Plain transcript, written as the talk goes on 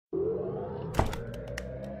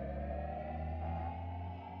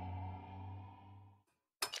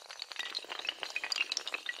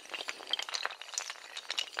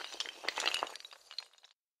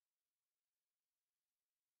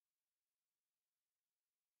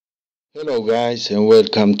Hello guys, and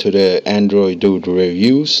welcome to the Android Dude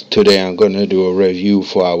reviews. Today I'm gonna do a review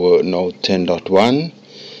for our Note 10.1.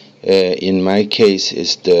 In my case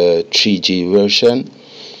it's the 3G version,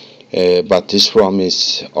 but this ROM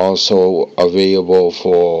is also available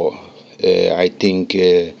for I think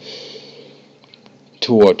 2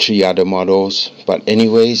 or 3 other models. But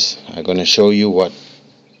anyways, I'm gonna show you what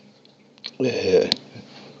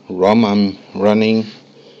ROM I'm running.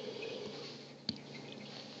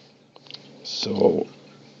 So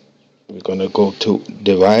we're gonna go to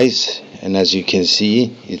device, and as you can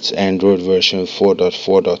see it's Android version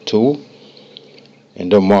 4.4.2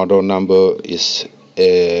 and the model number is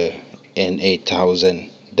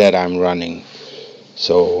N8000 that I'm running.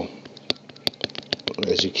 So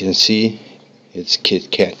as you can see it's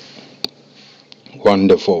KitKat.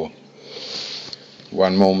 Wonderful.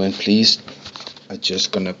 One moment please, I'm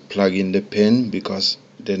just gonna plug in the pin because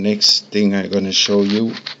the next thing I'm gonna show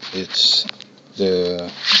you it's the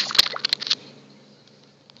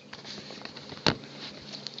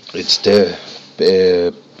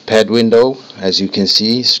pad window. As you can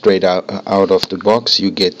see, straight out of the box you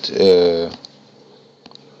get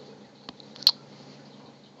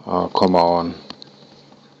come on,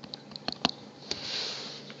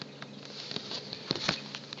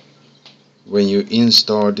 when you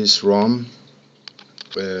install this ROM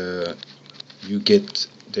you get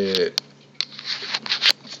the,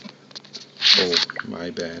 oh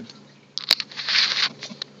my bad,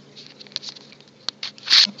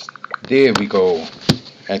 there we go,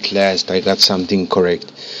 at last I got something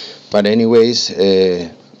correct. But anyways,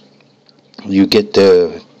 you get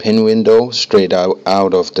the pin window straight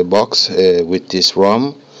out of the box with this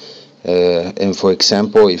ROM, and for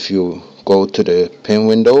example if you go to the pin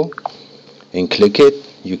window and click it,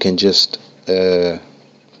 you can just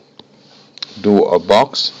do a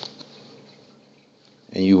box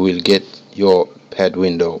and you will get your pad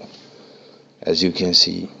window, as you can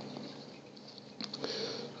see.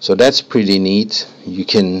 So that's pretty neat. You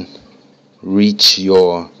can reach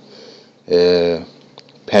your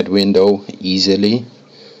pad window easily,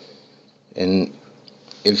 and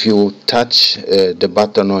if you touch the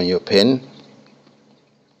button on your pen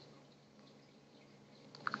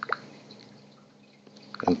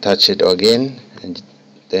and touch it again and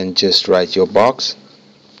then just write your box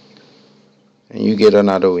and you get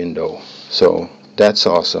another window. So that's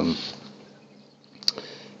awesome.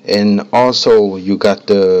 And also you got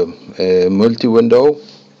the multi-window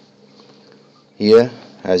here,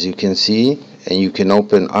 as you can see, and you can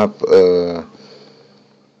open up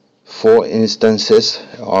 4 instances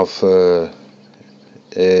of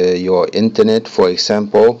your internet. For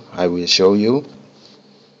example, I will show you.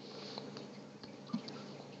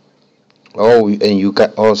 Oh, and you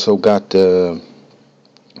also got the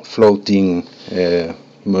floating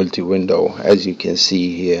multi-window, as you can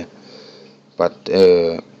see here. But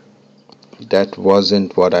that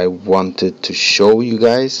wasn't what I wanted to show you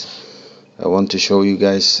guys. I want to show you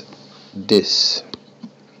guys this.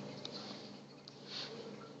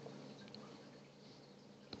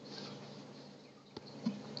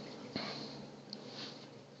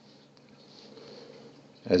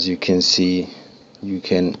 As you can see, you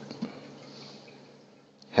can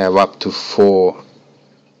have up to 4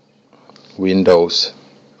 windows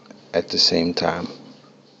at the same time.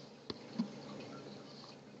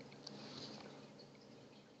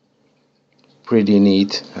 Pretty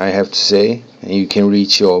neat, I have to say. And you can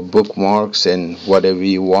reach your bookmarks and whatever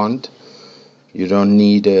you want. You don't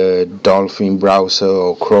need a Dolphin browser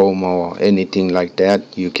or Chrome or anything like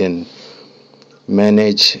that. You can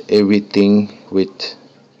manage everything with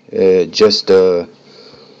just the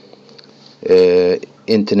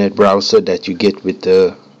internet browser that you get with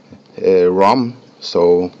the ROM.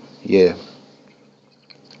 So yeah,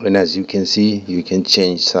 and as you can see, you can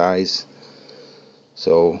change size.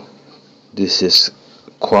 So this is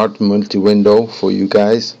quad multi-window for you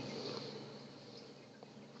guys.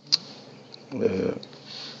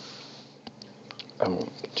 I'm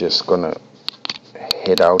just gonna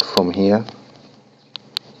head out from here,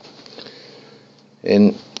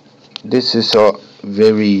 and this is a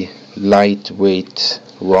very lightweight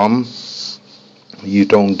ROM. You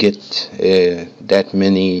don't get that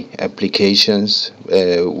many applications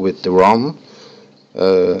with the ROM,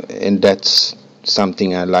 and that's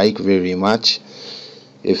something I like very much.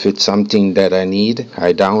 If it's something that I need,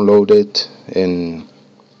 I download it, and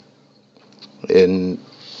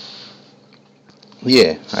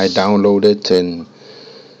yeah, I download it, and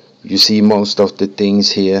you see most of the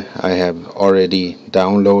things here I have already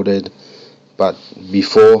downloaded. But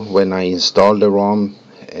before, when I installed the ROM,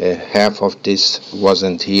 half of this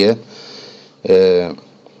wasn't here.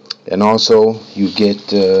 And also you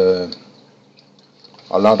get a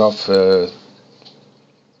lot of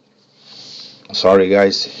sorry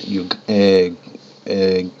guys, you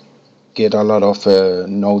get a lot of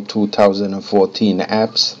Note 2014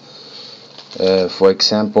 apps. For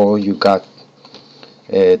example, you got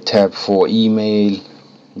tab for email,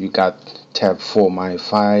 you got tab for my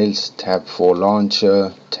files, tab for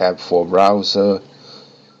launcher, tab for browser,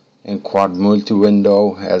 and quad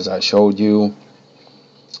multi-window as I showed you.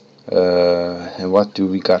 And what do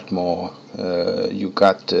we got more? You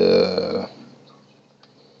got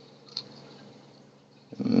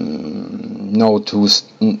Note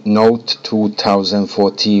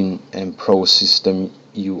 2014 and Pro System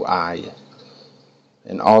UI.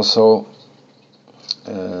 And also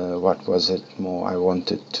what was it more I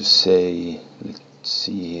wanted to say? Let's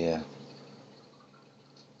see here.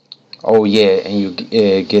 Oh yeah, and you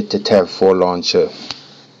get the tab for launcher.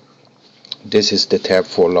 This is the tab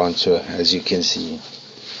for launcher, as you can see.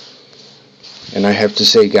 And I have to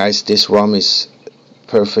say guys, this ROM is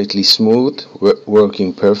perfectly smooth,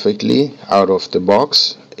 working perfectly out of the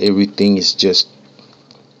box. Everything is just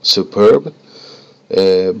superb.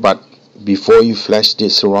 But before you flash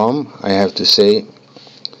this ROM, I have to say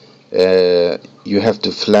you have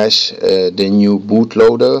to flash the new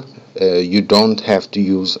bootloader. You don't have to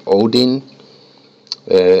use Odin.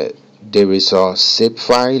 There is a zip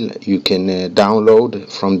file you can download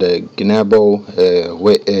from the Gnabo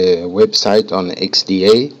website on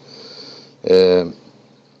XDA.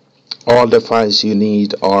 All the files you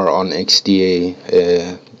need are on XDA,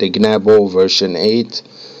 the Gnabo version 8,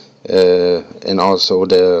 and also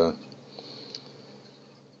the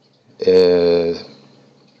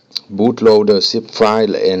bootloader zip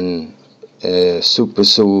file and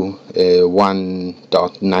SuperSU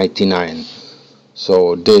 1.99.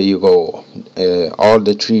 So there you go, all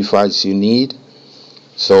the 3 files you need.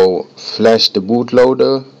 So flash the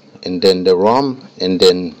bootloader and then the ROM and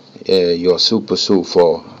then your SuperSU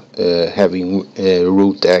for having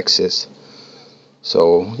root access.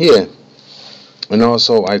 So yeah, and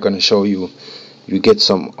also I'm gonna show you, you get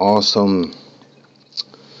some awesome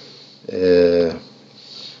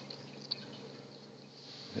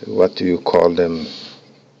what do you call them,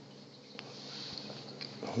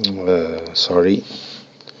 sorry,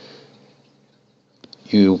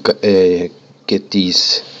 you get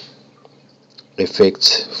these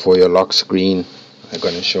effects for your lock screen. I'm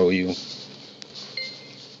gonna show you.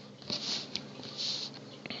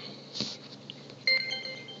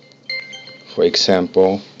 For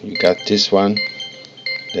example, you got this one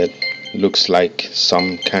that looks like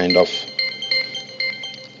some kind of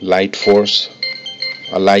light force,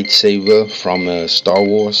 a lightsaber from Star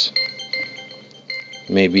Wars.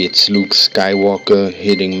 Maybe it's Luke Skywalker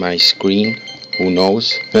hitting my screen, who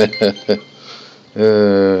knows.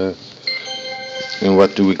 And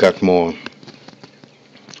what do we got more?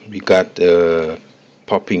 We got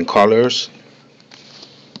popping colors.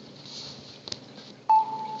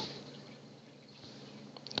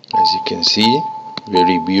 As you can see,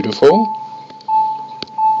 very beautiful.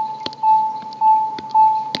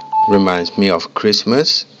 Reminds me of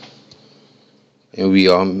Christmas. And we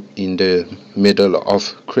are in the middle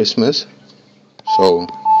of Christmas. So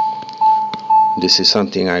this is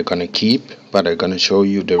something I'm gonna keep, but I'm gonna show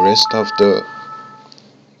you the rest of the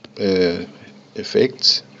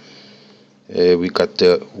effects. We got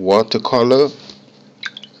the watercolor.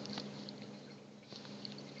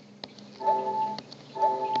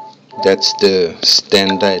 That's the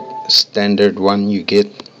standard one you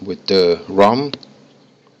get with the ROM.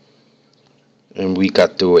 And we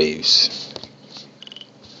got the waves.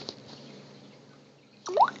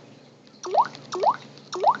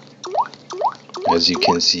 As you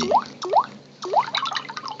can see.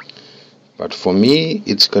 But for me,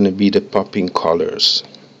 it's gonna be the popping colors,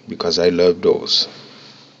 because I love those.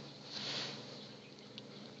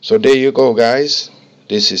 So there you go guys.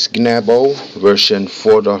 This is Gnabo version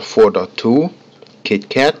 4.4.2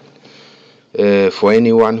 KitKat. For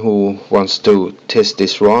anyone who wants to test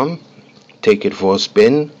this ROM, take it for a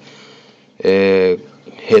spin.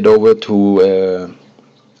 Head over to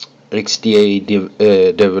XDA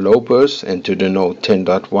developers and to the Node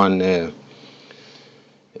 10.1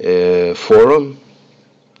 forum,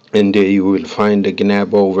 and there you will find the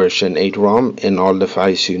Gnabo version 8 ROM and all the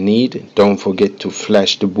files you need. Don't forget to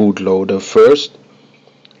flash the bootloader first,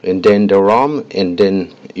 and then the ROM, and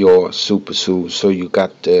then your SuperSU, so you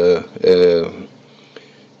got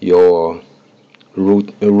your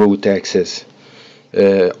root access.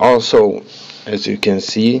 Also, as you can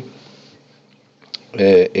see,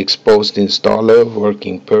 exposed installer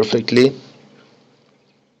working perfectly.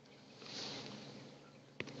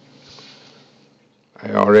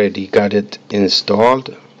 I already got it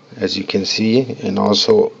installed, as you can see, and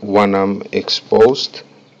also one arm exposed,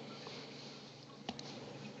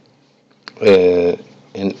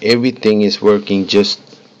 and everything is working just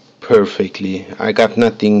perfectly. I got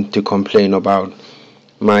nothing to complain about.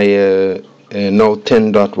 My Note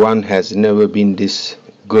 10.1 has never been this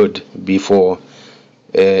good before.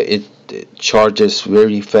 It charges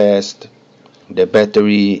very fast. The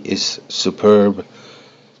battery is superb.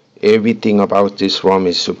 Everything about this ROM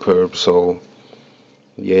is superb. So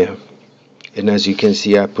yeah, and as you can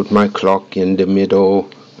see, I put my clock in the middle.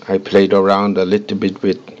 I played around a little bit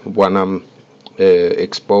with one arm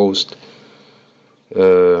exposed.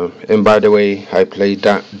 And by the way, I played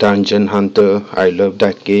Dungeon Hunter. I love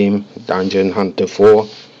that game, Dungeon Hunter 4.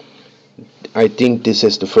 I think this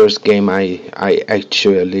is the first game I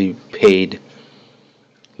actually paid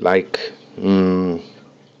like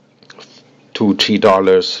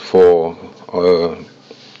 $2-3 for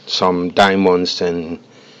some diamonds and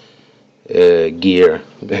gear.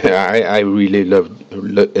 I really love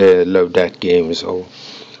that game. So,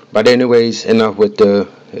 but anyways, enough with the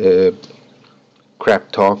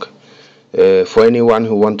crap talk. For anyone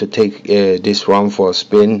who want to take this ROM for a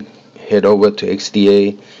spin, head over to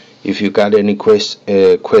XDA. If you got any questions,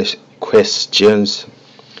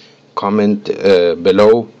 comment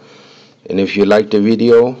below. And if you like the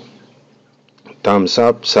video, thumbs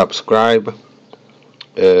up, subscribe.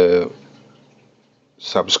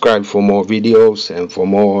 Subscribe for more videos and for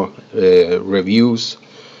more reviews.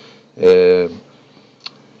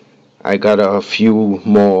 I got a few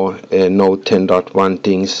more Note 10.1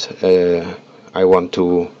 things I want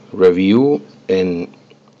to review, and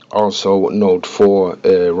also Note 4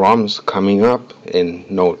 ROMs coming up, and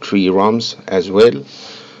Note 3 ROMs as well.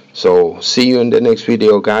 So see you in the next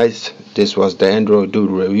video, guys. This was the Android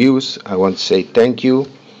Dude Reviews. I want to say thank you,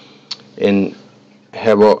 and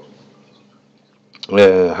have a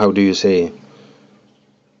how do you say,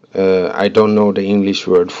 I don't know the English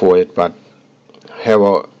word for it, but have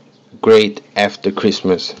a great after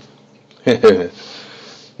Christmas.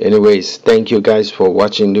 Anyways, thank you guys for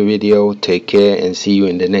watching the video. Take care and see you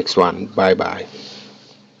in the next one. Bye bye.